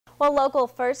Well, local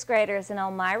first graders in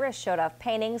Elmira showed off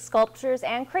paintings, sculptures,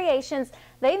 and creations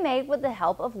they made with the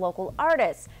help of local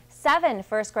artists. 7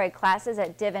 first grade classes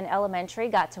at Divin Elementary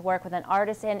got to work with an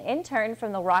artist and intern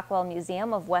from the Rockwell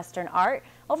Museum of Western Art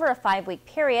over a 5-week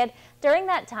period. During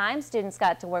that time, students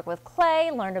got to work with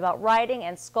clay, learned about writing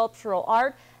and sculptural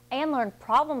art, and learned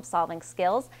problem-solving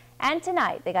skills. And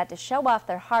tonight, they got to show off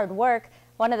their hard work.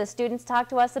 One of the students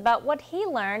talked to us about what he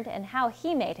learned and how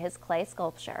he made his clay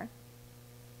sculpture.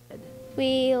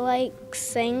 We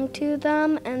sang to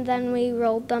them, and then we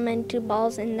rolled them into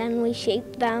balls, and then we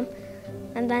shaped them,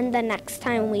 and then the next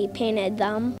time we painted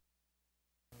them.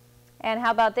 And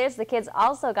how about this? The kids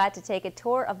also got to take a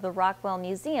tour of the Rockwell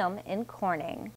Museum in Corning.